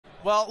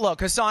Well, look,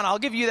 Hassan, I'll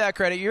give you that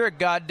credit. You're a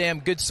goddamn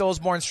good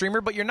Soulsborne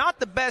streamer, but you're not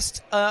the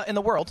best in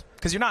the world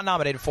because you're not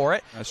nominated for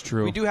it. That's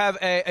true. We do have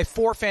a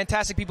 4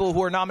 fantastic people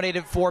who are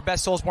nominated for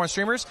Best Soulsborne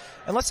Streamers,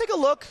 and let's take a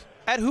look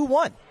at who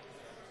won.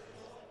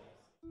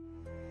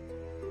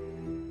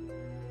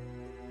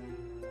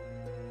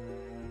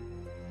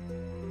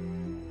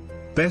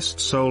 Best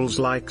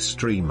Soulslike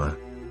Streamer.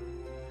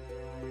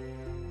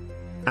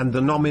 And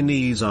the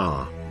nominees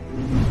are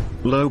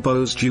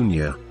Lobos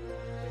Jr.,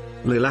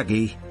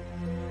 Lilagi,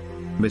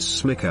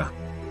 MissMikkaa,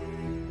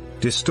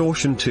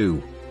 Distortion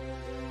 2,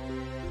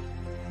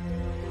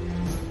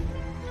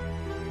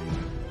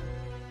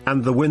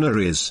 and the winner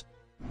is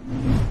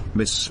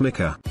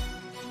MissMikkaa.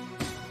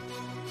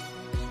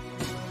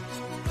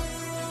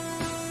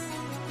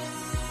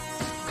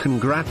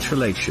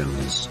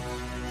 Congratulations.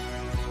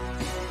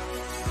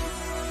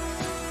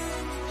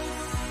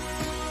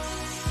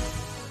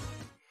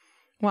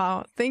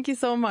 Wow, thank you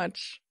so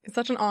much. It's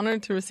such an honor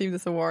to receive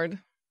this award.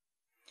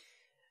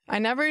 I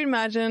never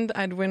imagined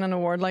I'd win an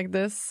award like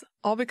this,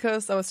 all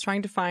because I was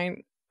trying to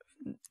find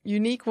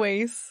unique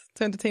ways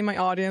to entertain my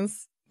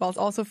audience whilst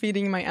also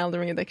feeding my Elden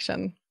Ring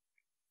addiction.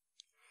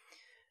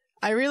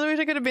 I really wish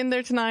I could have been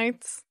there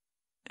tonight.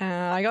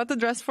 I got the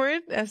dress for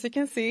it, as you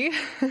can see.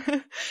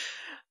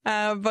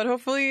 But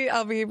hopefully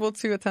I'll be able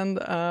to attend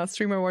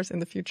Streamer Awards in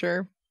the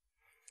future.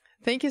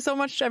 Thank you so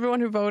much to everyone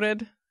who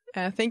voted.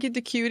 Thank you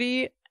to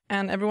QT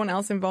and everyone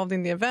else involved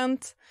in the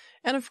event.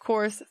 And of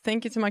course,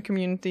 thank you to my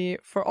community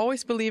for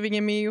always believing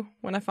in me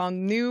when I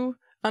found new,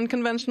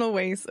 unconventional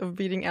ways of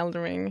beating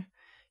Elden Ring.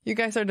 You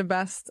guys are the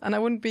best, and I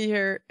wouldn't be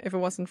here if it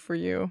wasn't for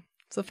you.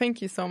 So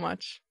thank you so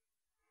much.